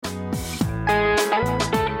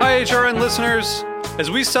HRN listeners.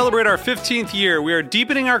 As we celebrate our 15th year, we are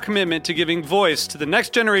deepening our commitment to giving voice to the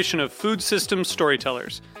next generation of food systems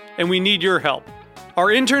storytellers, and we need your help. Our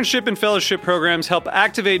internship and fellowship programs help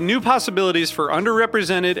activate new possibilities for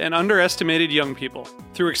underrepresented and underestimated young people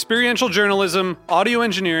through experiential journalism, audio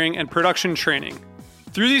engineering, and production training.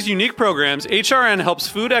 Through these unique programs, HRN helps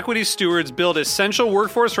food equity stewards build essential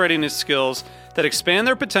workforce readiness skills that expand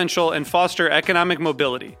their potential and foster economic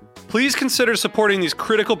mobility. Please consider supporting these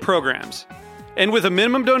critical programs. And with a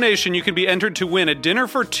minimum donation, you can be entered to win a dinner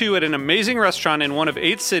for two at an amazing restaurant in one of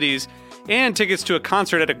 8 cities and tickets to a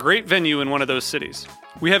concert at a great venue in one of those cities.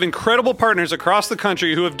 We have incredible partners across the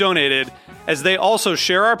country who have donated, as they also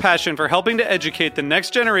share our passion for helping to educate the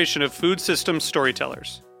next generation of food systems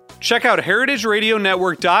storytellers. Check out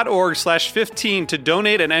heritageradionetwork.org/15 to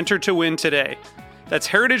donate and enter to win today. That's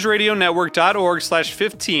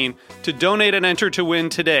heritageradionetwork.org/15 to donate and enter to win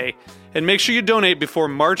today. And make sure you donate before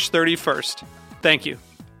March 31st. Thank you.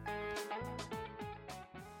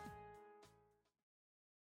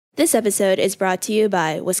 This episode is brought to you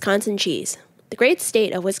by Wisconsin Cheese. The great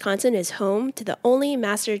state of Wisconsin is home to the only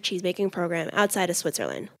master cheesemaking program outside of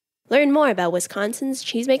Switzerland. Learn more about Wisconsin's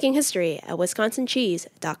cheesemaking history at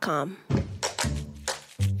wisconsincheese.com.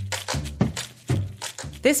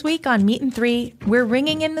 This week on Meat and Three, we're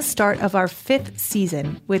ringing in the start of our 5th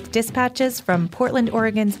season with dispatches from Portland,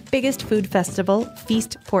 Oregon's biggest food festival,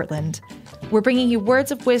 Feast Portland. We're bringing you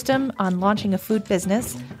words of wisdom on launching a food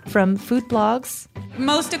business from food blogs.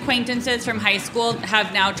 Most acquaintances from high school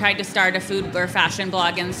have now tried to start a food or fashion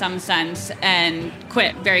blog in some sense and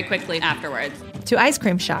quit very quickly afterwards. To ice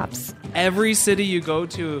cream shops. Every city you go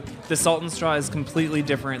to, the Salt and Straw is completely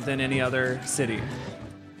different than any other city.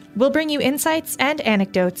 We'll bring you insights and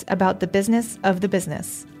anecdotes about the business of the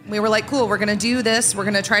business. We were like, cool, we're going to do this. We're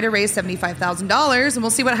going to try to raise $75,000 and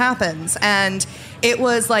we'll see what happens. And it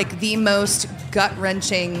was like the most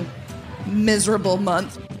gut-wrenching, miserable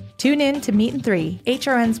month. Tune in to Meat and Three,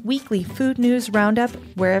 HRN's weekly food news roundup,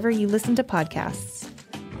 wherever you listen to podcasts.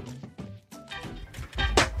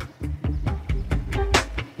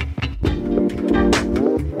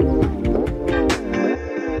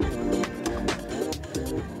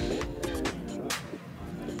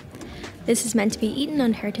 This is Meant to Be Eaten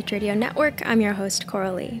on Heritage Radio Network. I'm your host,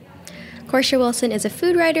 Coralie. Korsha Wilson is a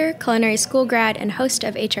food writer, culinary school grad, and host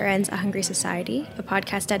of HRN's A Hungry Society, a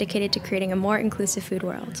podcast dedicated to creating a more inclusive food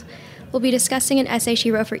world. We'll be discussing an essay she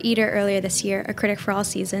wrote for Eater earlier this year, A Critic for All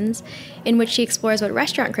Seasons, in which she explores what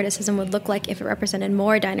restaurant criticism would look like if it represented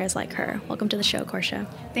more diners like her. Welcome to the show, Korsha.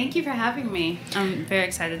 Thank you for having me. I'm very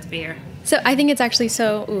excited to be here. So I think it's actually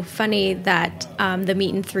so funny that the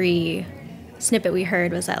Meat and Three snippet we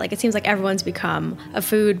heard was that it seems like everyone's become a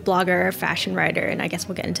food blogger, a fashion writer, and I guess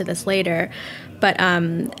we'll get into this later. But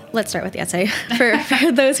let's start with the essay.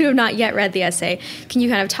 For those who have not yet read the essay, can you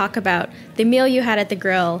kind of talk about the meal you had at the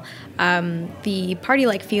grill, the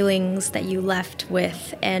party-like feelings that you left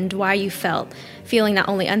with, and why you felt feeling not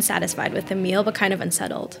only unsatisfied with the meal, but kind of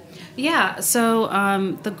unsettled? Yeah, so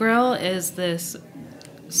the grill is this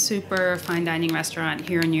super fine dining restaurant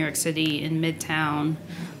here in New York City in Midtown.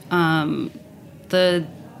 The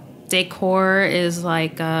decor is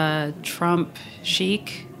like Trump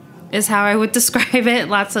chic, is how I would describe it.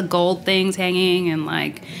 Lots of gold things hanging and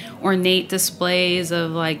ornate displays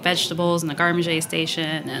of vegetables in the garbage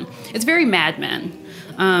station, and it's very Mad Men.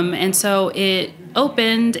 And so it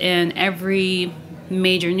opened in every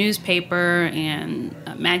major newspaper and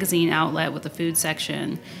magazine outlet with a food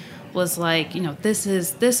section was this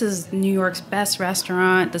is New York's best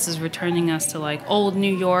restaurant. This is returning us to old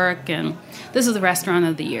New York, and this is the restaurant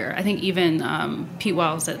of the year. I think even Pete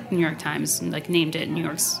Wells at New York Times named it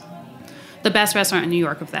the best restaurant in New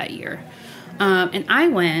York of that year. And I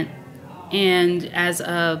went, and as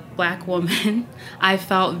a black woman, I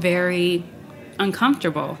felt very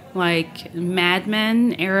uncomfortable. Mad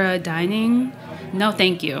Men era dining, no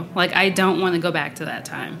thank you. I don't want to go back to that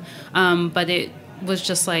time. But it was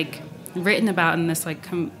just written about in this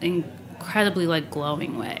incredibly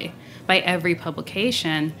glowing way by every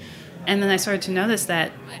publication. And then I started to notice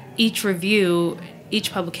that each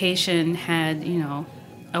publication had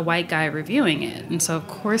a white guy reviewing it, and so of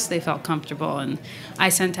course they felt comfortable. And I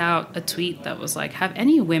sent out a tweet that was have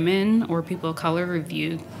any women or people of color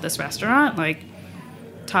reviewed this restaurant,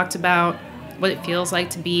 talked about what it feels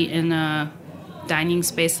like to be in a dining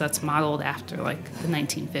space that's modeled after the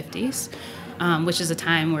 1950s. Which is a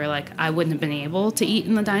time where I wouldn't have been able to eat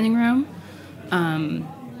in the dining room.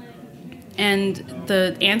 And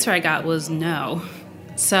the answer I got was no.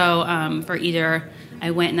 So for Eater,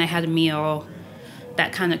 I went and I had a meal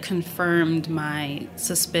that kind of confirmed my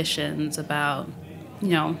suspicions about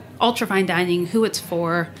ultra fine dining, who it's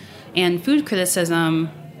for, and food criticism,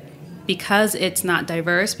 because it's not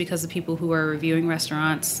diverse, because the people who are reviewing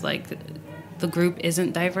restaurants, like the group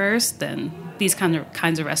isn't diverse, then these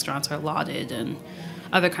kinds of restaurants are lauded and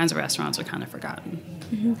other kinds of restaurants are kind of forgotten.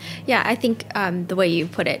 Mm-hmm. Yeah, I think the way you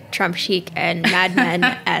put it, Trump chic and Mad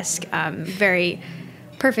Men-esque, very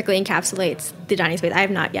perfectly encapsulates the dining space. I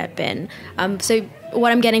have not yet been. So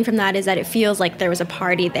what I'm getting from that is that it feels like there was a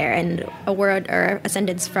party there, and a word or a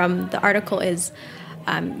sentence from the article is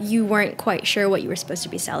you weren't quite sure what you were supposed to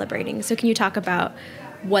be celebrating. So can you talk about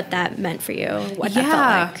what that meant for you, what that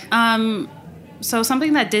felt like? So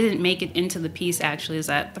something that didn't make it into the piece, actually, is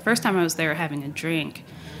that the first time I was there having a drink,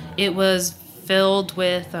 it was filled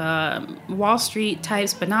with Wall Street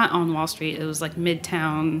types, but not on Wall Street. It was like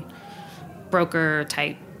Midtown broker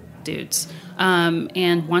type dudes.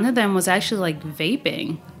 And one of them was actually like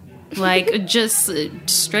vaping, like just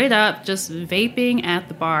straight up just vaping at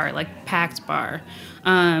the bar, like packed bar.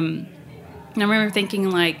 And I remember thinking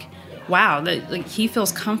like, wow, that like he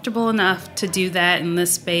feels comfortable enough to do that in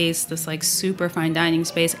this space, this like super fine dining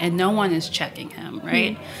space, and no one is checking him,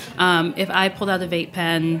 right? If I pulled out a vape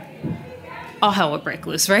pen, all hell would break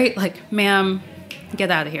loose, right? Like, ma'am,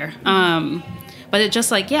 get out of here. But it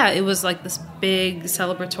just like, yeah, it was like this big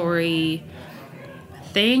celebratory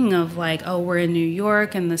thing of like, oh, we're in New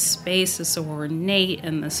York and this space is so ornate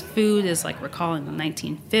and this food is like recalling the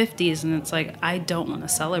 1950s, and it's like, I don't want to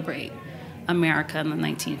celebrate America in the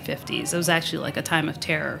 1950s. It was actually like a time of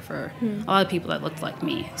terror for a lot of people that looked like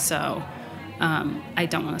me. So I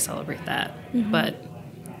don't want to celebrate that. But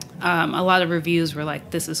a lot of reviews were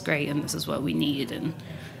like, this is great and this is what we need. And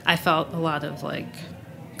I felt a lot of like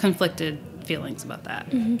conflicted feelings about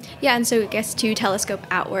that. Yeah, and so I guess to telescope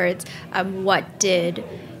outwards, what did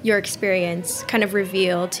your experience kind of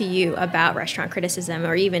reveal to you about restaurant criticism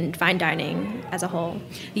or even fine dining as a whole?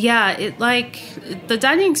 Yeah, it like the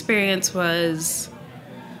dining experience was,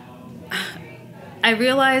 I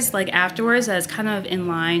realized like afterwards that it's kind of in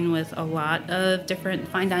line with a lot of different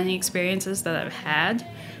fine dining experiences that I've had,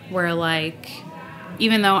 where like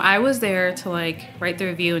even though I was there to like write the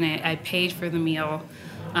review and I paid for the meal,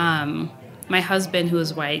 my husband, who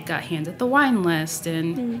is white, got handed the wine list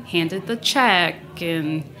and handed the check,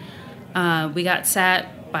 and we got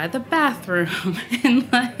sat by the bathroom,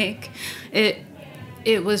 and like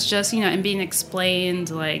it was just, and being explained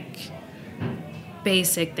like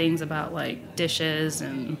basic things about like dishes,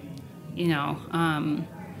 and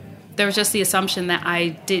there was just the assumption that I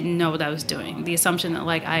didn't know what I was doing, the assumption that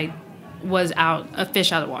like I was a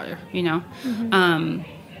fish out of water, and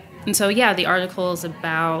so yeah, the article is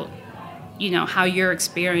about how your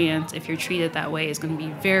experience, if you're treated that way, is going to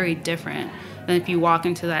be very different than if you walk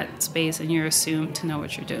into that space and you're assumed to know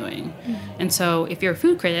what you're doing. And so if you're a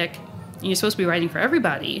food critic and you're supposed to be writing for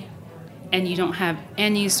everybody and you don't have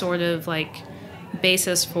any sort of like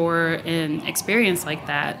basis for an experience like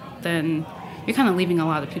that, then you're kind of leaving a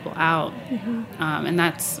lot of people out. And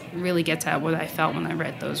that's really gets at what I felt when I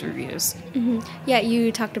read those reviews. Yeah,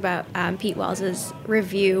 you talked about Pete Wells's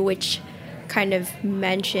review, which kind of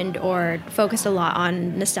mentioned or focused a lot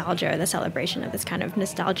on nostalgia, the celebration of this kind of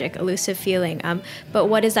nostalgic, elusive feeling. But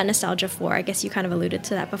what is that nostalgia for? I guess you kind of alluded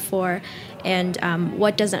to that before. And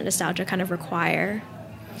what does that nostalgia kind of require?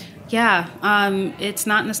 Yeah, it's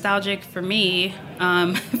not nostalgic for me.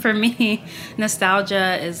 For me,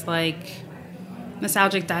 nostalgia is like,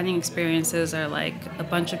 nostalgic dining experiences are like a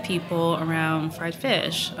bunch of people around fried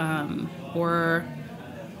fish, or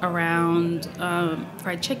around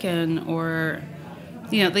fried chicken, or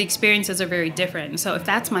the experiences are very different. So if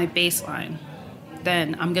that's my baseline,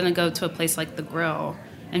 then I'm gonna go to a place like the Grill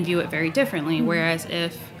and view it very differently. Whereas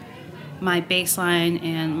if my baseline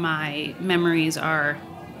and my memories are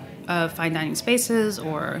of fine dining spaces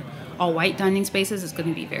or all white dining spaces, it's going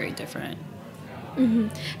to be very different.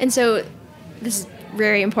 And so this is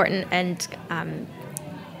very important. And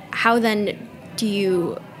how then do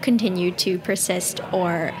you continue to persist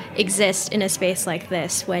or exist in a space like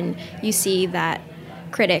this when you see that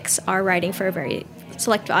critics are writing for a very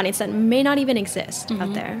select audience that may not even exist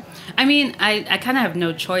out there? I mean, I kind of have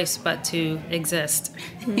no choice but to exist.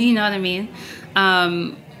 You know what I mean?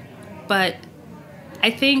 But I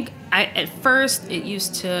think at first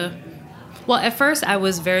I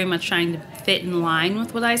was very much trying to fit in line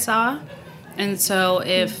with what I saw. And so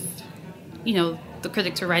if, the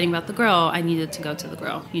critics were writing about the Grill, I needed to go to the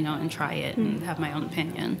Grill, and try it and have my own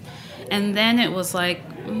opinion. And then it was like,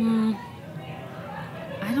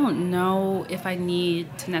 I don't know if I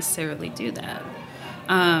need to necessarily do that.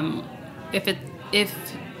 If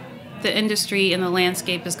the industry and the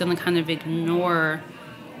landscape is going to kind of ignore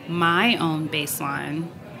my own baseline,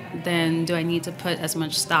 then do I need to put as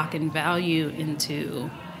much stock and value into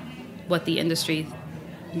what the industry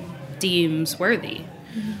deems worthy?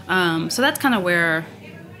 So that's kind of where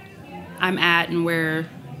I'm at and where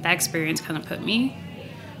that experience kind of put me.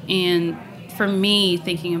 And for me,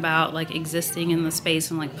 thinking about like existing in the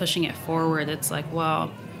space and like pushing it forward, it's like,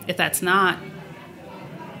 well, if that's not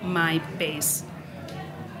my base,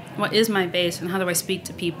 what is my base, and how do I speak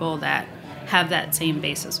to people that have that same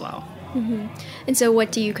base as well? And so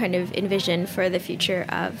what do you kind of envision for the future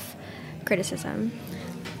of criticism?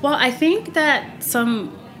 Well, I think that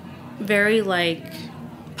some very like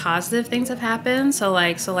positive things have happened. So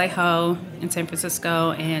like Soleil Ho in San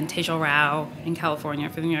Francisco and Tejal Rao in California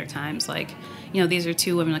for the New York Times. Like, you know, these are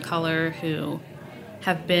two women of color who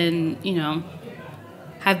have been, you know,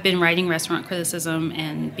 have been writing restaurant criticism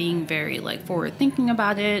and being very like forward thinking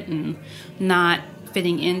about it and not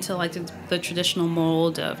fitting into like the traditional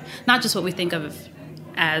mold of not just what we think of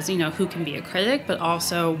as, you know, who can be a critic, but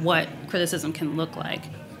also what criticism can look like.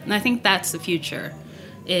 And I think that's the future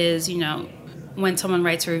is, you know, when someone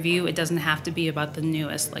writes a review, it doesn't have to be about the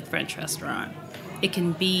newest like French restaurant. It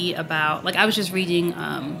can be about, like I was just reading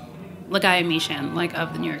Lagaya Mishan, like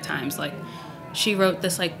of the New York Times, like she wrote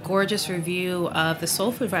this like gorgeous review of the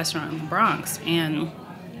soul food restaurant in the Bronx, and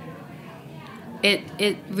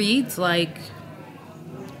it reads like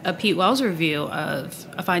a Pete Wells review of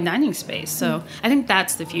a fine dining space. So I think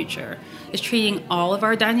that's the future, is treating all of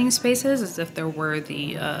our dining spaces as if they're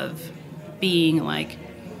worthy of being like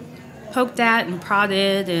poked at and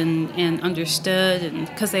prodded and understood, and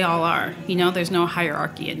because they all are, you know, there's no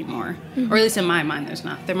hierarchy anymore, or at least in my mind there's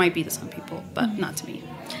not. There might be to some people, but not to me.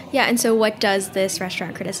 Yeah, and so what does this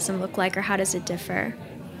restaurant criticism look like, or how does it differ?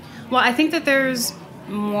 Well, I think that there's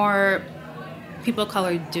more people of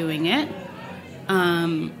color doing it.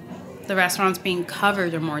 The restaurants being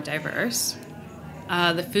covered are more diverse.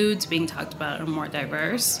 The foods being talked about are more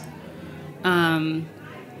diverse.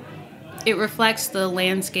 It reflects the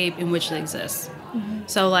landscape in which it exists.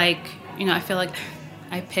 So, like, you know, I feel like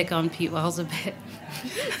I pick on Pete Wells a bit.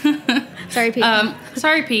 Sorry, Pete.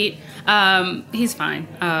 Sorry, Pete. He's fine.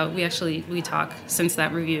 We talk since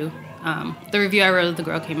that review. The review I wrote of The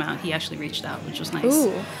Grill came out, he actually reached out, which was nice.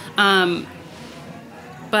 Ooh.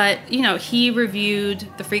 But, you know, he reviewed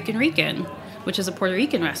The Freakin' Rican, which is a Puerto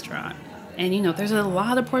Rican restaurant. And, you know, there's a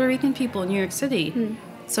lot of Puerto Rican people in New York City.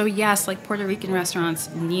 So, yes, like, Puerto Rican restaurants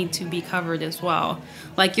need to be covered as well.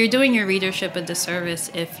 Like, you're doing your readership a disservice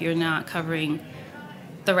if you're not covering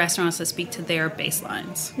the restaurants that speak to their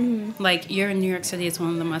baselines. Like, you're in New York City. It's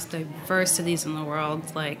one of the most diverse cities in the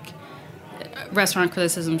world. Like, restaurant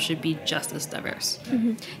criticism should be just as diverse.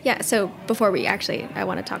 Yeah, so before I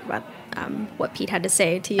want to talk about what Pete had to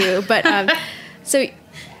say to you. But so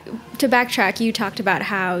to backtrack, you talked about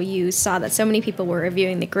how you saw that so many people were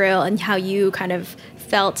reviewing The Grill and how you kind of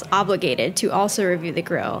felt obligated to also review The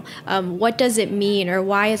Grill. What does it mean, or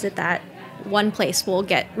why is it that one place will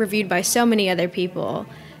get reviewed by so many other people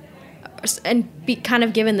and be kind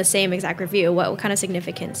of given the same exact review? What kind of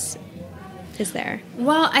significance is there?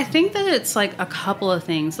 Well, I think that it's like a couple of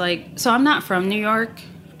things. Like, so I'm not from New York.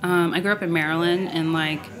 I grew up in Maryland, and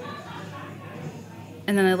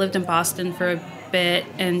then I lived in Boston for a bit,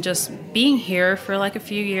 and just being here for like a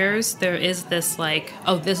few years, there is this like,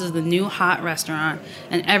 oh, this is the new hot restaurant,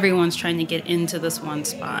 and everyone's trying to get into this one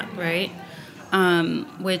spot, right?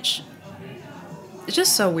 Which is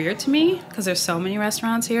just so weird to me, because there's so many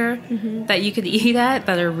restaurants here that you could eat at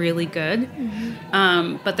that are really good.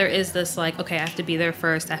 But there is this like, okay, I have to be there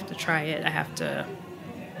first, I have to try it, I have to,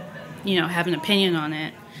 you know, have an opinion on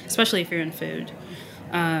it, especially if you're in food.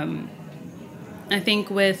 I think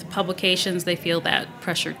with publications, they feel that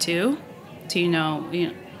pressure too, to, you know,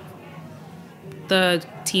 the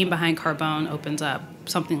team behind Carbone opens up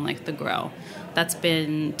something like The Grill that's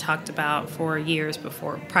been talked about for years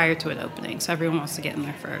prior to it opening, so everyone wants to get in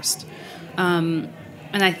there first. And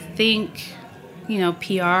I think, you know,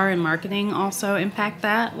 PR and marketing also impact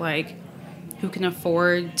that, like who can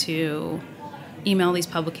afford to email these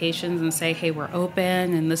publications and say, hey, we're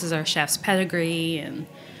open and this is our chef's pedigree, and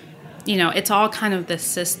you know, it's all kind of this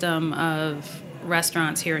system of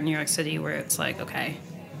restaurants here in New York City where it's like, okay,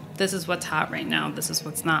 this is what's hot right now, this is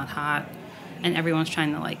what's not hot, and everyone's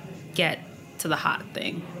trying to like get to the hot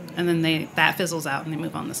thing, and then that fizzles out and they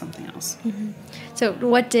move on to something else. So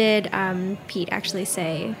what did Pete actually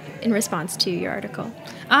say in response to your article?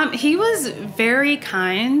 He was very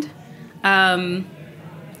kind. And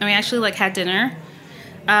we actually like had dinner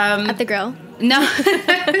At The Grill? No,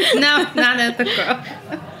 no, not at The Grill.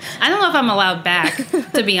 I don't know if I'm allowed back,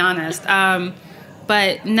 to be honest.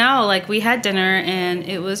 But no, like, we had dinner, and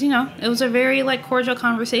it was, it was a very, like, cordial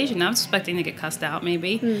conversation. I was expecting to get cussed out,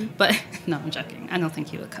 maybe. But, no, I'm joking. I don't think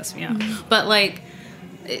he would cuss me out. But, like,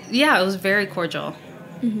 it was very cordial.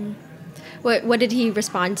 What did he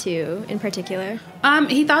respond to in particular?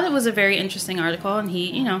 He thought it was a very interesting article, and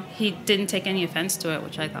he didn't take any offense to it,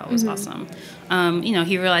 which I thought was awesome.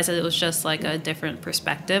 He realized that it was just, like, a different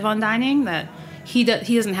perspective on dining, that he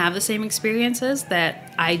doesn't have the same experiences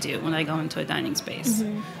that I do when I go into a dining space.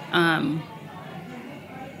 And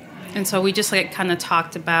so we just, like, kind of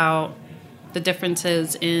talked about the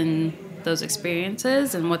differences in those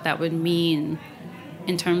experiences and what that would mean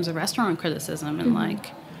in terms of restaurant criticism and, like,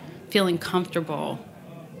 feeling comfortable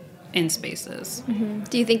in spaces.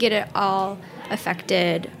 Do you think it at all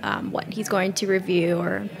affected what he's going to review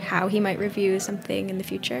or how he might review something in the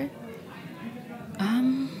future?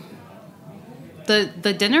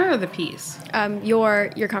 The dinner or the piece?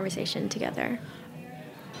 Your conversation together.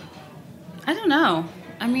 I don't know.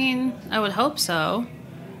 I mean, I would hope so.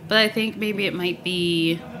 But I think maybe it might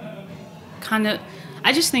be kind of...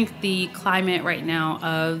 I just think the climate right now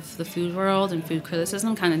of the food world and food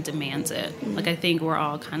criticism kind of demands it. Like, I think we're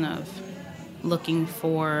all kind of looking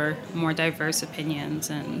for more diverse opinions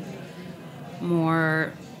and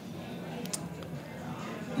more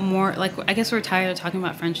like, I guess we're tired of talking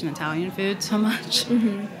about French and Italian food so much.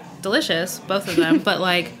 Delicious, both of them, but,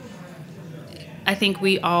 like, I think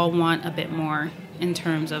we all want a bit more in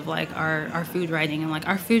terms of, like, our food writing and, like,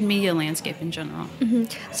 our food media landscape in general.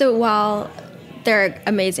 So while there are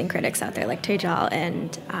amazing critics out there like Tejal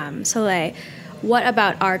and Soleil, what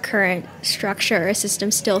about our current structure or system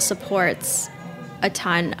still supports a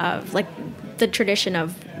ton of, like, the tradition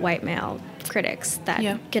of white male critics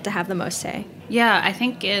that get to have the most say? Yeah, I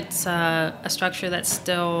think it's a structure that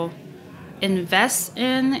still invests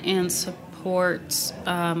in and supports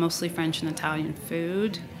mostly French and Italian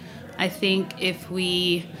food. I think if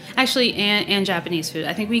we actually and Japanese food,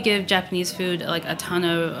 I think we give Japanese food, like, a ton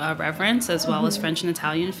of reverence, as well as French and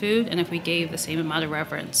Italian food. And if we gave the same amount of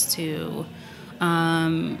reverence to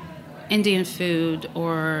Indian food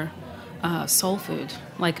or soul food,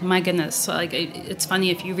 like, my goodness, so, like, it's funny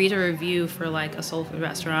if you read a review for, like, a soul food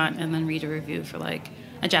restaurant and then read a review for, like,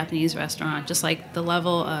 a Japanese restaurant, just, like, the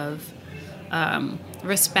level of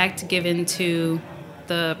respect given to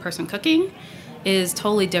the person cooking is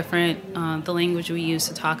totally different. The language we use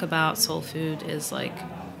to talk about soul food is, like,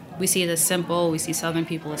 we see it as simple. We see Southern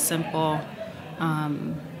people as simple.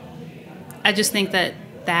 I just think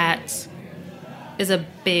that is a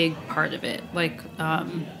big part of it. Like,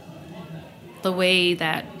 the way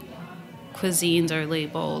that cuisines are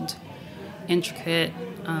labeled, intricate.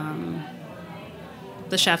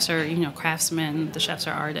 The chefs are, craftsmen. The chefs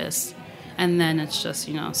are artists. And then it's just,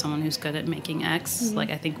 someone who's good at making X. Like,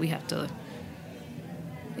 I think we have to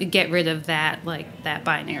get rid of that, like, that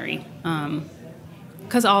binary,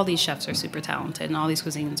 because all these chefs are super talented and all these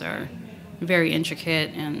cuisines are very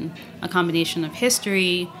intricate and a combination of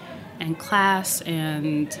history and class,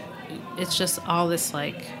 and it's just all this,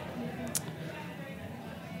 like,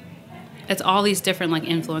 it's all these different, like,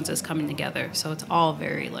 influences coming together, so it's all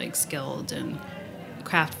very, like, skilled and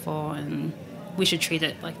craftful, and we should treat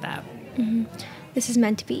it like that. This is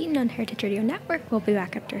Meant to Be Eaten on Heritage Radio Network. We'll be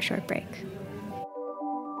back after a short break.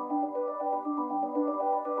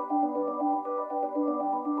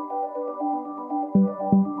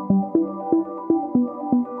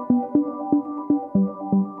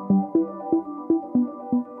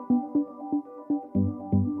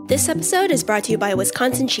 This episode is brought to you by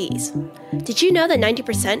Wisconsin Cheese. Did you know that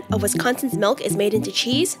 90% of Wisconsin's milk is made into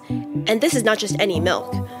cheese? And this is not just any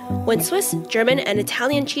milk. When Swiss, German, and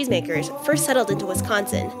Italian cheesemakers first settled into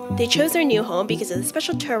Wisconsin, they chose their new home because of the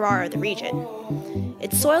special terroir of the region.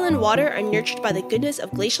 Its soil and water are nurtured by the goodness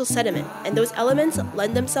of glacial sediment, and those elements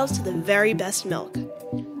lend themselves to the very best milk.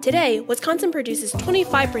 Today, Wisconsin produces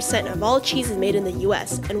 25% of all cheeses made in the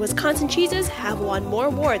U.S., and Wisconsin cheeses have won more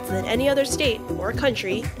awards than any other state or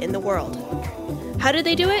country in the world. How did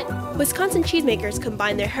they do it? Wisconsin cheesemakers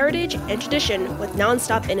combined their heritage and tradition with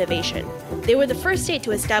nonstop innovation. They were the first state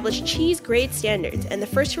to establish cheese grade standards and the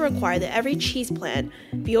first to require that every cheese plant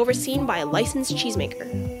be overseen by a licensed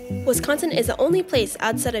cheesemaker. Wisconsin is the only place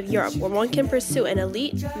outside of Europe where one can pursue an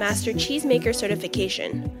elite master cheesemaker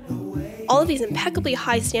certification. All of these impeccably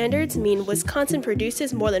high standards mean Wisconsin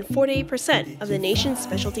produces more than 48% of the nation's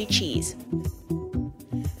specialty cheese.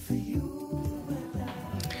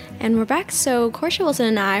 And we're back. So Korsha Wilson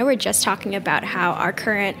and I were just talking about how our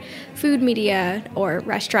current food media or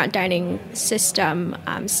restaurant dining system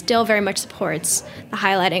still very much supports the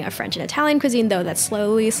highlighting of French and Italian cuisine, though that's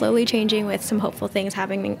slowly changing with some hopeful things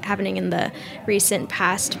happening in the recent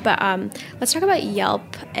past. But let's talk about Yelp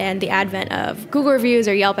and the advent of Google reviews,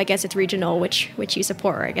 or Yelp, I guess it's regional, which you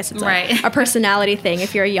support, or I guess it's a personality thing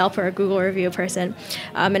if you're a Yelp or a Google review person,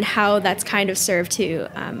 and how that's kind of served to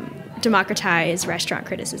democratize restaurant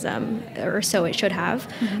criticism, or so it should have.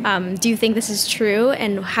 Do you think this is true,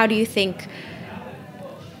 and how do you think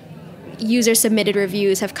user-submitted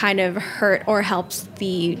reviews have kind of hurt or helped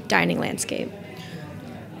the dining landscape?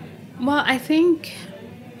 Well, I think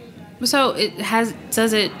so.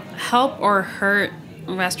 Does it help or hurt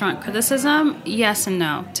restaurant criticism? Yes and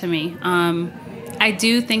no to me. I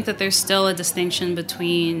do think that there's still a distinction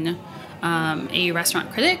between a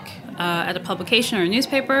restaurant critic at a publication or a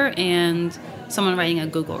newspaper and someone writing a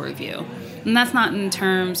Google review. And that's not in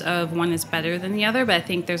terms of one is better than the other, but I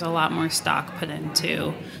think there's a lot more stock put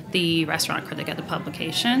into the restaurant critic at the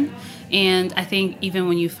publication. And I think even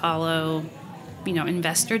when you follow,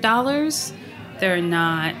 investor dollars, they're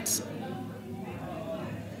not...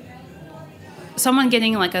 Someone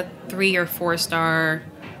getting like a 3 or 4 star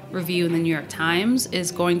review in the New York Times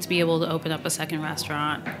is going to be able to open up a second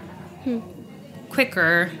restaurant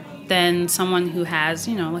quicker than someone who has,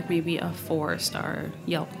 like maybe a 4-star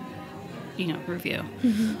Yelp, review. So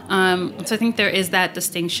I think there is that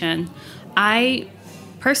distinction. I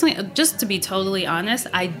personally, just to be totally honest,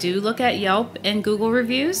 I do look at Yelp and Google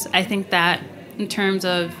reviews. I think that in terms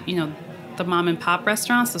of, the mom and pop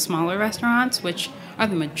restaurants, the smaller restaurants, which are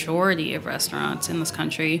the majority of restaurants in this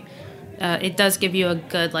country, it does give you a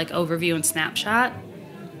good overview and snapshot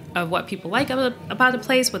of what people like about a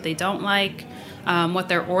place, what they don't like, what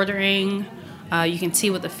they're ordering. You can see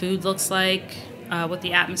what the food looks like, what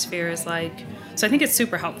the atmosphere is like. So I think it's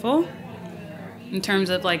super helpful in terms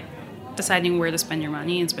of deciding where to spend your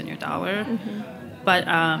money and spend your dollar. But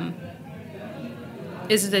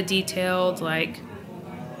is it a detailed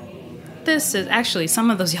this is actually,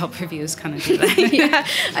 some of those Yelp reviews kind of do that. Yeah,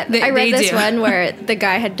 I read this one where the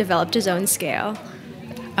guy had developed his own scale.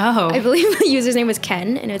 Oh. I believe the user's name was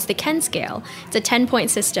Ken, and it's the Ken scale. It's a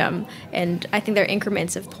 10-point system, and I think they're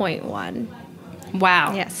increments of 0.1.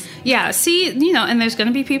 Wow. Yes. Yeah, see, and there's going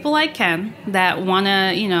to be people like Ken that want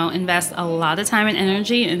to, invest a lot of time and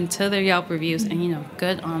energy into their Yelp reviews, and,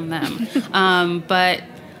 good on them. But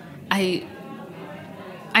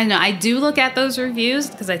I know I do look at those reviews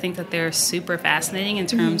because I think that they're super fascinating in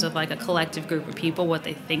terms of a collective group of people, what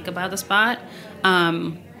they think about a spot.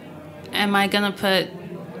 Am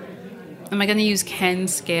I gonna use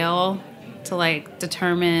Ken's scale to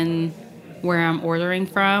determine where I'm ordering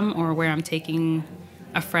from or where I'm taking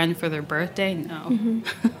a friend for their birthday? No.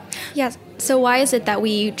 Yes. So why is it that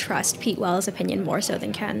we trust Pete Wells' opinion more so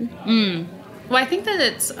than Ken? Well, I think that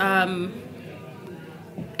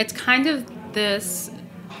it's kind of this.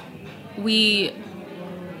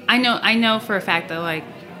 I know for a fact that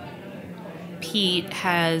Pete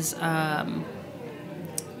has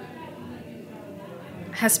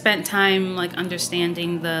spent time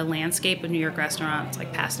understanding the landscape of New York restaurants,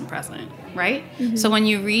 past and present, right? So when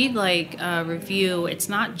you read a review, it's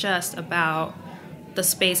not just about the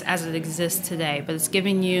space as it exists today, but it's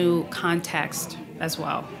giving you context as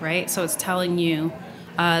well, right? So it's telling you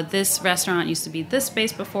this restaurant used to be this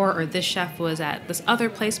space before, or this chef was at this other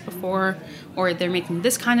place before, or they're making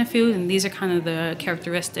this kind of food, and these are kind of the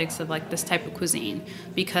characteristics of this type of cuisine.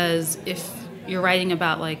 Because if you're writing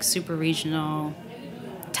about super regional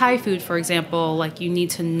Thai food, for example, you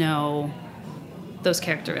need to know those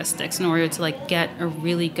characteristics in order to get a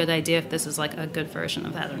really good idea if this is a good version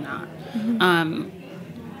of that or not.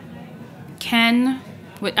 Ken,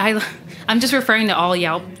 I'm just referring to all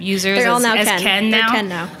Yelp users as Ken now. Ken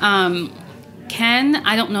now. Ken,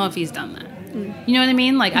 I don't know if he's done that. You know what I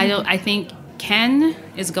mean? I think Ken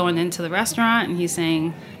is going into the restaurant and he's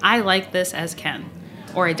saying, I like this as Ken,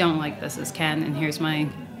 or I don't like this as Ken, and here's my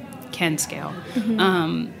Ken scale.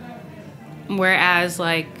 Whereas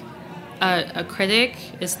a critic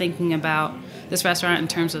is thinking about this restaurant in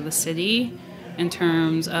terms of the city, in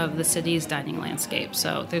terms of the city's dining landscape.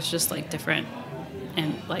 So there's just different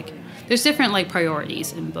and there's different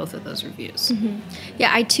priorities in both of those reviews. Yeah,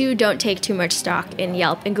 I too don't take too much stock in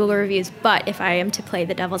Yelp and Google reviews, but if I am to play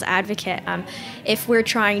the devil's advocate, if we're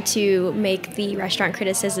trying to make the restaurant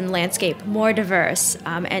criticism landscape more diverse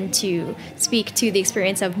and to speak to the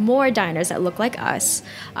experience of more diners that look like us,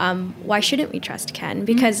 why shouldn't we trust Ken?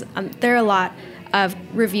 Because there are a lot of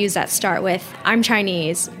reviews that start with, I'm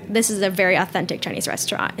Chinese, this is a very authentic Chinese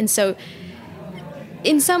restaurant. And so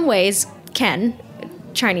in some ways can,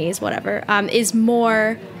 Chinese, whatever, is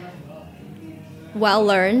more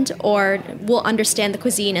well-learned or will understand the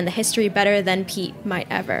cuisine and the history better than Pete might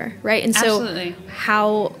ever, right? And so Absolutely.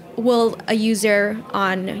 how will a user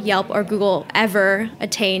on Yelp or Google ever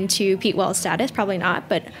attain to Pete Wells status? Probably not,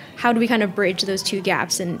 but how do we kind of bridge those two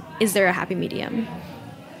gaps, and is there a happy medium?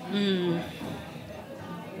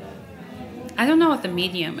 I don't know what the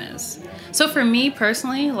medium is. So for me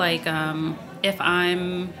personally, like if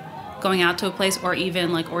I'm going out to a place or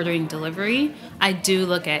even like ordering delivery, I do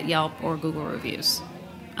look at Yelp or Google reviews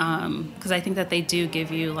because I think that they do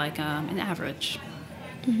give you like an average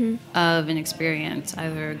of an experience,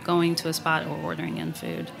 either going to a spot or ordering in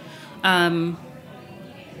food. I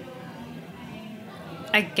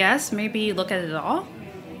guess maybe look at it all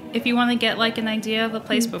if you want to get like an idea of a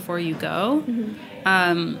place before you go.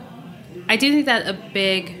 I do think that a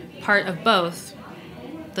big part of both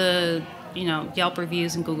the Yelp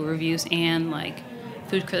reviews and Google reviews and like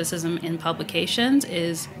food criticism in publications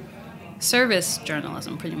is service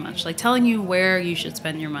journalism, pretty much, like telling you where you should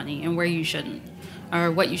spend your money and where you shouldn't,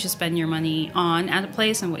 or what you should spend your money on at a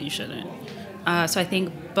place and what you shouldn't. So I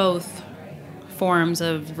think both forms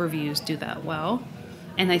of reviews do that well,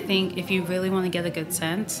 and I think if you really want to get a good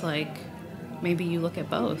sense, like maybe you look at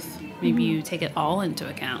both, maybe you take it all into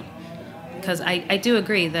account. Because I do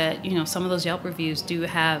agree that, some of those Yelp reviews do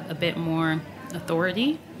have a bit more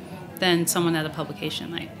authority than someone at a publication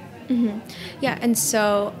might. Yeah, and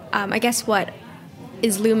so I guess what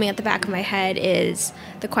is looming at the back of my head is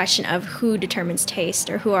the question of who determines taste,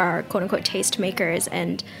 or who are quote-unquote taste makers,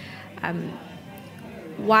 and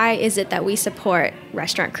why is it that we support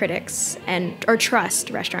restaurant critics or trust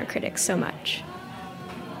restaurant critics so much?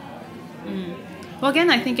 Well, again,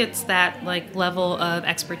 I think it's that like level of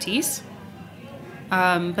expertise.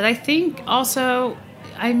 But I think also,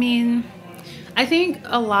 I think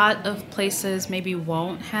a lot of places maybe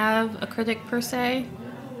won't have a critic per se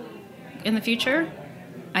in the future.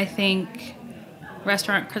 I think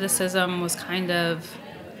restaurant criticism was kind of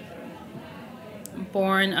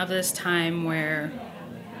born of this time where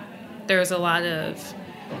there was a lot of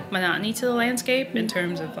monotony to the landscape in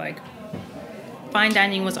terms of like fine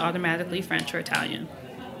dining was automatically French or Italian.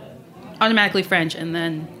 Automatically French and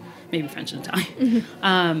then maybe French and Italian.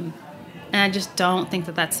 And I just don't think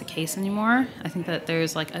that that's the case anymore. I think that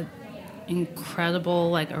there's like an incredible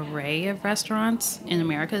like array of restaurants in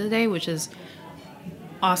America today, which is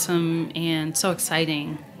awesome and so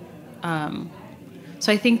exciting.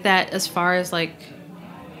 So I think that as far as like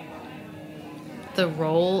the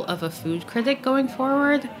role of a food critic going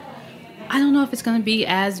forward, I don't know if it's going to be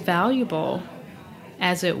as valuable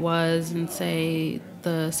as it was in, say,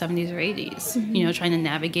 the 70s or 80s, trying to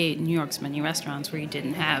navigate New York's many restaurants where you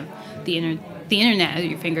didn't have the internet at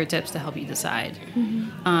your fingertips to help you decide.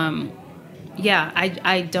 I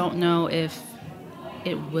don't know if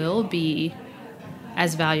it will be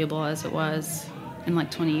as valuable as it was in like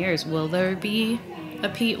 20 years. Will there be a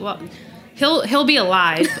Pete? Well, he'll be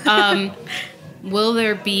alive. Will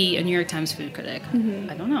there be a New York Times food critic?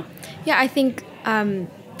 I don't know. Yeah, I think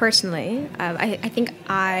personally, I think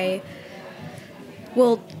I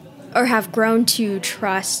will or have grown to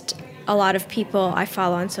trust a lot of people I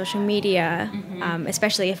follow on social media,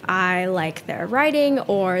 especially if I like their writing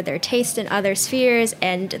or their taste in other spheres.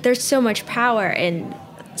 And there's so much power in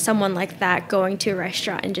someone like that going to a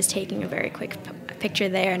restaurant and just taking a very quick picture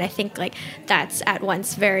there. And I think like that's at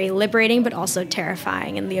once very liberating, but also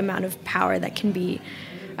terrifying, and the amount of power that can be.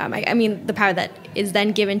 The power that is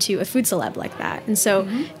then given to a food celeb like that. And so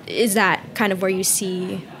is that kind of where you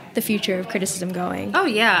see the future of criticism going? Oh,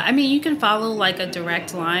 yeah. I mean, you can follow like a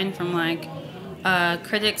direct line from like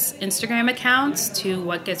critics' Instagram accounts to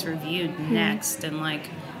what gets reviewed next and like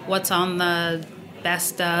what's on the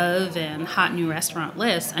best of and hot new restaurant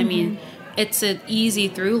list. I mean, it's an easy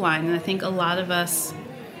through line. And I think a lot of us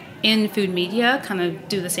in food media kind of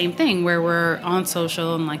do the same thing, where we're on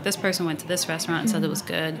social and like this person went to this restaurant and said it was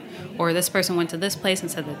good, or this person went to this place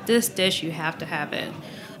and said that this dish, you have to have it.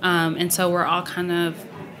 And so we're all kind of,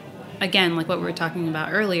 again, like what we were talking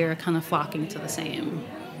about earlier, kind of flocking to the same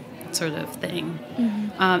sort of thing.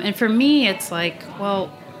 And for me, it's like, well,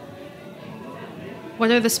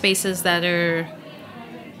 what are the spaces that are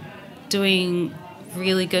doing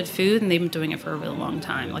really good food, and they've been doing it for a really long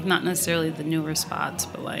time? Like not necessarily the newer spots,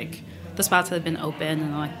 but like the spots that have been open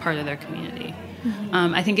and like part of their community.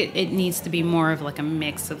 I think it needs to be more of like a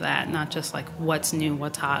mix of that, not just like what's new,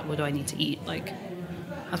 what's hot, what do I need to eat. Like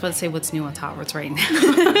I was about to say what's new, what's hot, what's right now.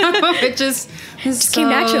 It just came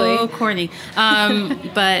naturally. Corny.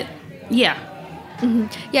 But yeah,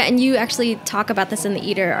 Yeah, and you actually talk about this in the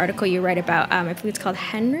Eater article you write about, I believe it's called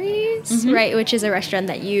Henry's, right? Which is a restaurant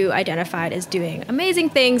that you identified as doing amazing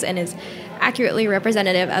things and is accurately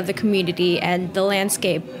representative of the community and the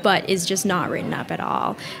landscape, but is just not written up at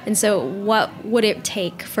all. And so what would it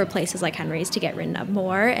take for places like Henry's to get written up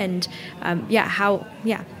more? And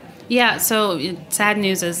Yeah, so sad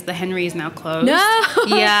news is the Henry is now closed. No!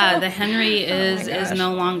 Yeah, the Henry is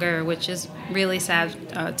no longer, which is really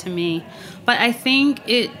sad to me. But I think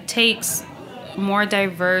it takes more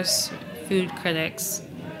diverse food critics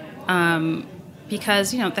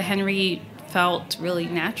because, the Henry felt really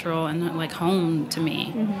natural and like home to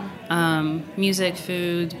me. Music,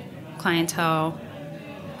 food, clientele.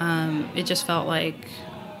 It just felt like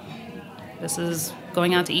this is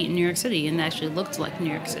going out to eat in New York City, and it actually looked like New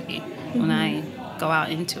York City when I go out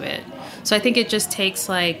into it. So I think it just takes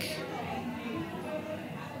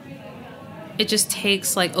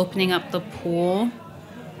opening up the pool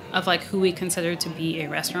of like who we consider to be a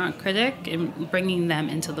restaurant critic and bringing them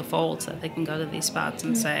into the fold so that they can go to these spots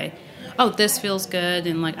and say, oh, this feels good,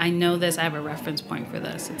 and like I know this, I have a reference point for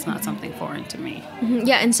this. It's not something foreign to me.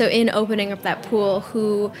 Yeah, and so in opening up that pool,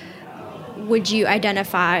 who would you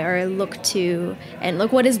identify or look to, and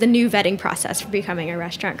look, what is the new vetting process for becoming a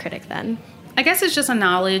restaurant critic then? I guess it's just a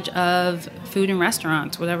knowledge of food and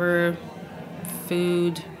restaurants, whatever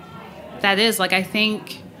food that is. Like, I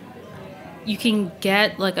think you can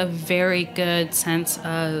get like a very good sense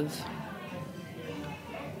of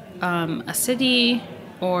a city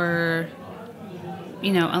or,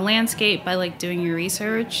 a landscape by like doing your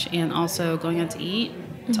research and also going out to eat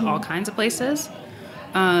to all kinds of places.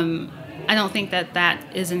 I don't think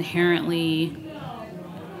that is inherently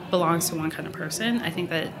belongs to one kind of person. I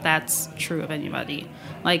think that that's true of anybody.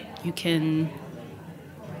 Like, you can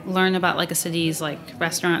learn about like a city's like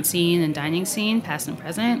restaurant scene and dining scene, past and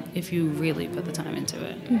present, if you really put the time into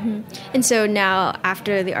it. And so now,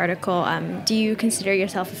 after the article, do you consider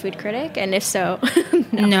yourself a food critic? And if so,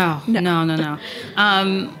 No.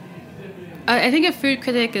 I think a food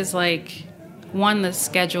critic is like, one, the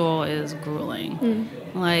schedule is grueling.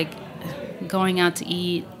 Like, going out to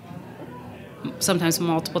eat sometimes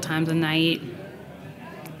multiple times a night,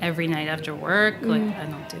 every night after work. Like, I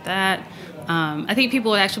don't do that. I think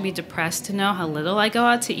people would actually be depressed to know how little I go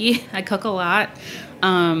out to eat. I cook a lot.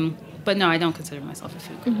 But no, I don't consider myself a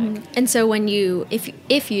food critic. And so when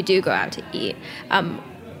if you do go out to eat,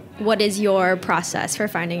 what is your process for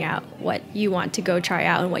finding out what you want to go try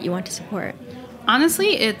out and what you want to support?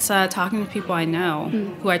 Honestly, it's talking to people I know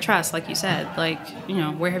who I trust, like you said. Like,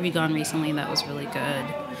 where have you gone recently that was really good?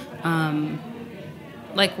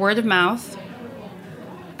 Like, word of mouth.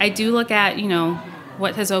 I do look at,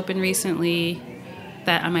 what has opened recently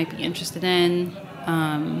that I might be interested in.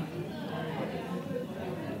 I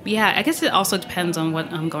guess it also depends on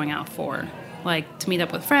what I'm going out for. Like, to meet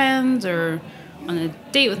up with friends or on a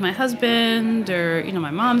date with my husband, or my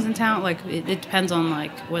mom's in town. Like, it depends on like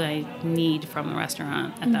what I need from the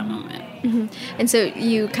restaurant at that moment. And so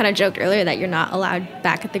you kind of joked earlier that you're not allowed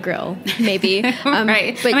back at the grill, maybe.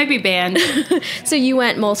 Right, but I might be banned. So you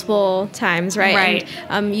went multiple times, right? Right.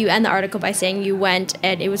 And, you end the article by saying you went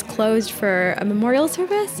and it was closed for a memorial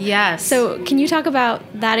service. Yes. So can you talk about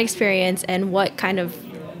that experience and what kind of,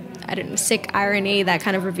 I don't know, sick irony that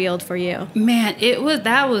kind of revealed for you? Man,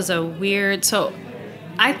 that was a weird. So,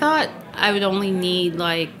 I thought I would only need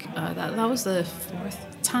like that was the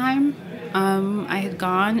fourth time I had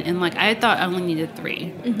gone, and like I thought I only needed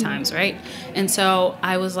 3 times, right? And so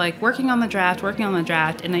I was like working on the draft,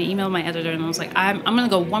 and I emailed my editor and I was like, I'm gonna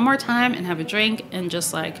go one more time and have a drink, and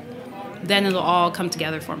just like then it'll all come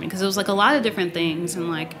together for me, because it was like a lot of different things,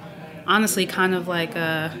 and like honestly kind of like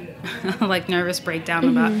a like nervous breakdown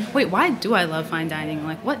about, wait, why do I love fine dining?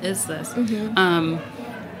 Like, what is this?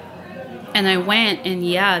 And I went, and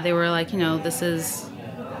they were like, this is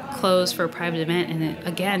closed for a private event, and it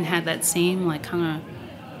again had that same like kind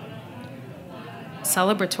of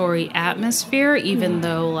celebratory atmosphere, even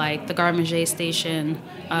though like the garde manger station,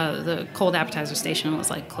 the cold appetizer station was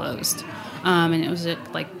like closed, and it was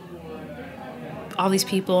like all these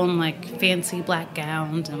people in like fancy black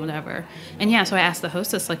gowns and whatever. And so I asked the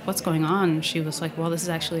hostess, like, what's going on? And she was like, well, this is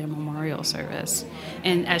actually a memorial service.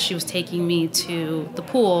 And as she was taking me to the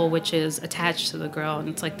pool, which is attached to the grill, and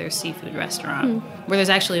it's like their seafood restaurant, where there's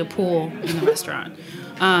actually a pool in the restaurant,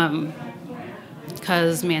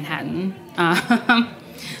 because Manhattan.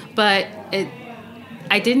 But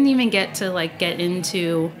I didn't even get to like get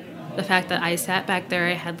into the fact that I sat back there.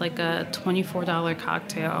 I had like a $24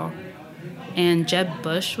 cocktail, and Jeb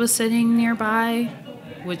Bush was sitting nearby,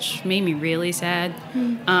 which made me really sad.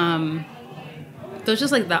 was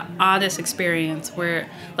just like the oddest experience where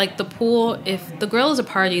like the pool, if the grill is a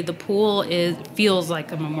party, the pool feels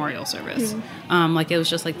like a memorial service. Like it was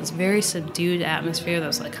just like this very subdued atmosphere that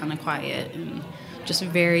was like kind of quiet and just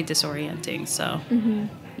very disorienting. So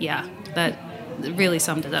yeah, that really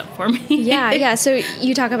summed it up for me. Yeah. So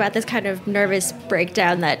you talk about this kind of nervous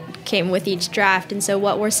breakdown that came with each draft. And so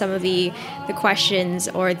what were some of the questions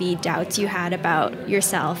or the doubts you had about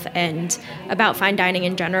yourself and about fine dining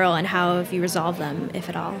in general, and how have you resolved them, if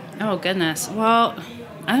at all? Oh, goodness. Well,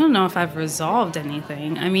 I don't know if I've resolved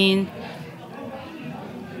anything. I mean,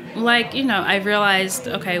 like, you know, I realized,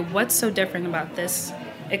 okay, what's so different about this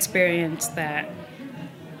experience that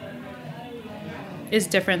is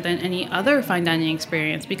different than any other fine dining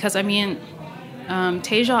experience? Because, I mean,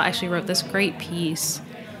 Tejal actually wrote this great piece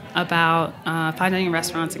about fine dining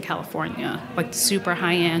restaurants in California, like super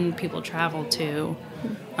high-end people travel to,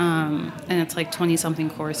 and it's like 20-something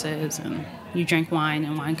courses, and you drink wine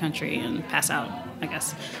in wine country and pass out, I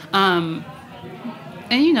guess. And,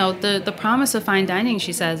 you know, the promise of fine dining,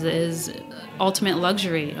 she says, is ultimate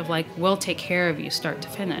luxury of, like, we'll take care of you start to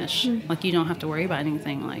finish. Like, you don't have to worry about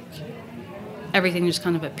anything, like, everything just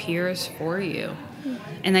kind of appears for you.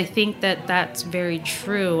 And I think that that's very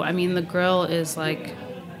true. I mean, the grill is like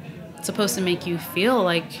supposed to make you feel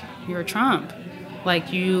like you're Trump.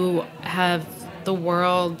 Like you have the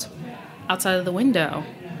world outside of the window.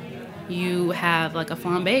 You have like a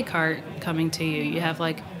flambe cart coming to you. You have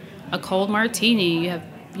like a cold martini. You have,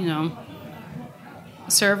 you know,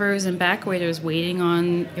 servers and back waiters waiting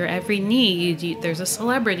on your every need. There's a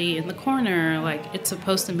celebrity in the corner. Like, it's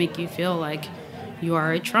supposed to make you feel like you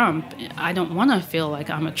are a Trump. I don't want to feel like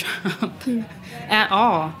I'm a Trump at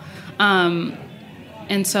all.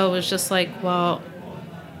 And so it was just like, well,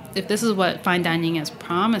 if this is what fine dining is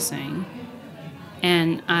promising,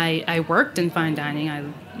 and I worked in fine dining, I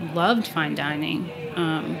loved fine dining.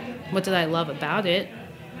 What did I love about it?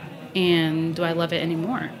 And do I love it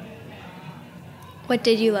anymore? What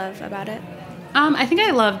did you love about it? I think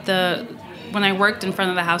I loved when I worked in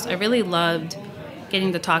front of the house, I really loved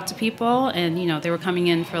getting to talk to people, and, you know, they were coming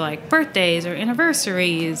in for like birthdays or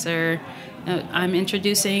anniversaries, or I'm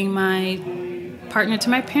introducing my partner to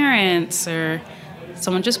my parents, or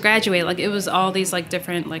someone just graduated. Like, it was all these like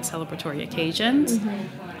different like celebratory occasions.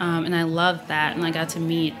 And I loved that, and I got to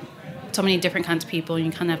meet so many different kinds of people, and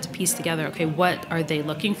you kind of have to piece together, okay, what are they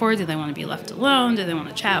looking for? Do they want to be left alone? Do they want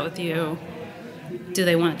to chat with you? Do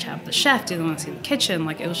they want to chat with the chef? Do they want to see the kitchen?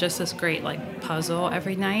 Like, it was just this great like puzzle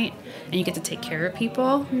every night, and you get to take care of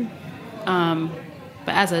people. But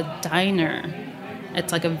as a diner,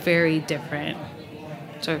 it's like a very different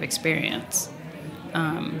sort of experience.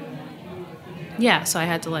 Yeah, so I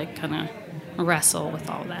had to like kind of wrestle with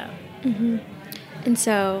all that. And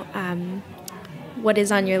so, what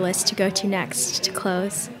is on your list to go to next to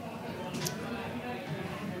close?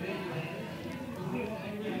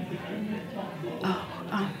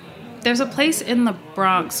 There's a place in the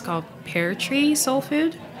Bronx called Pear Tree Soul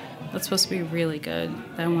Food that's supposed to be really good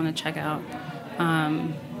that I want to check out.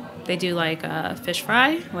 They do like a fish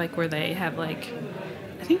fry, like where they have like,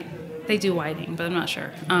 I think they do whiting, but I'm not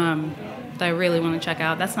sure. That I really want to check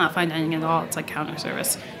out. That's not fine dining at all. It's like counter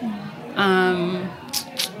service.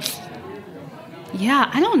 Yeah,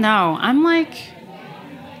 I don't know. I'm like,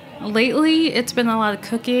 lately it's been a lot of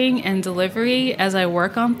cooking and delivery as I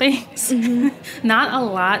work on things. Not a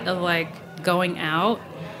lot of like going out,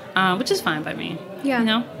 which is fine by me. Yeah. You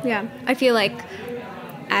know? Yeah. I feel like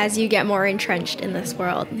as you get more entrenched in this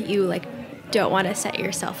world, you like don't want to set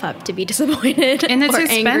yourself up to be disappointed and it's or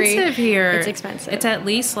expensive angry. Here. It's expensive. It's at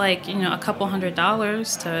least like, you know, a couple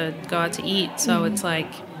 $100s to go out to eat. So it's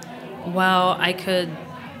like, well, I could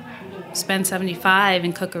spend $75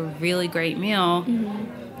 and cook a really great meal,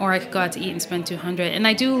 or I could go out to eat and spend $200. And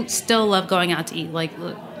I do still love going out to eat. Like,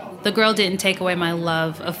 the girl didn't take away my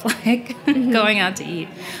love of like going out to eat.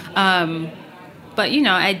 But, you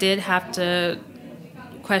know, I did have to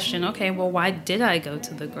question, okay, well, why did I go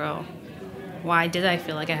to the grill? Why did I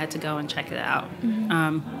feel like I had to go and check it out?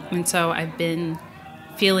 And so I've been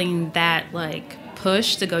feeling that like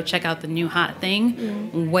push to go check out the new hot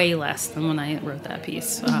thing way less than when I wrote that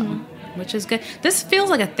piece, which is good. This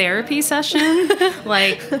feels like a therapy session.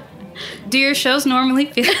 Like, do your shows normally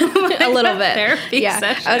feel like a little bit therapy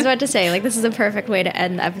session? I was about to say, like, this is a perfect way to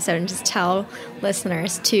end the episode and just tell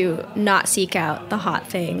listeners to not seek out the hot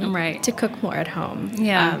thing, right? To cook more at home,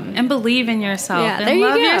 and believe in yourself. Yeah, and there you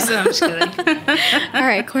love go. yourself. I'm just kidding. All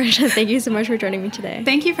right, Korsha, thank you so much for joining me today.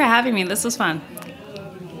 Thank you for having me. This was fun.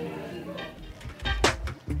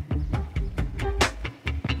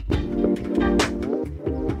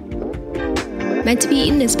 Meant to Be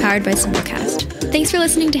Eaten is powered by Simplecast. Thanks for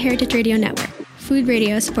listening to Heritage Radio Network, food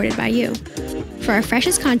radio supported by you. For our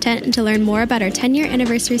freshest content and to learn more about our 10-year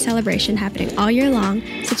anniversary celebration happening all year long,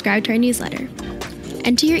 subscribe to our newsletter.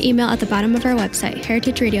 Enter your email at the bottom of our website,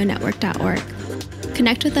 heritageradionetwork.org.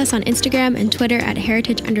 Connect with us on Instagram and Twitter at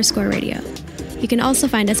heritage_radio. You can also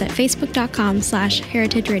find us at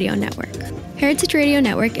facebook.com/Heritage Radio Network. Heritage Radio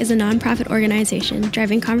Network is a nonprofit organization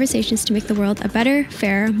driving conversations to make the world a better,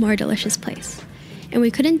 fairer, more delicious place. And we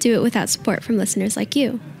couldn't do it without support from listeners like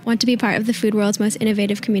you. Want to be part of the food world's most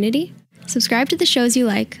innovative community? Subscribe to the shows you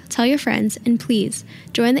like, tell your friends, and please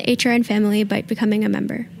join the HRN family by becoming a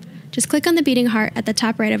member. Just click on the beating heart at the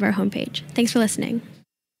top right of our homepage. Thanks for listening.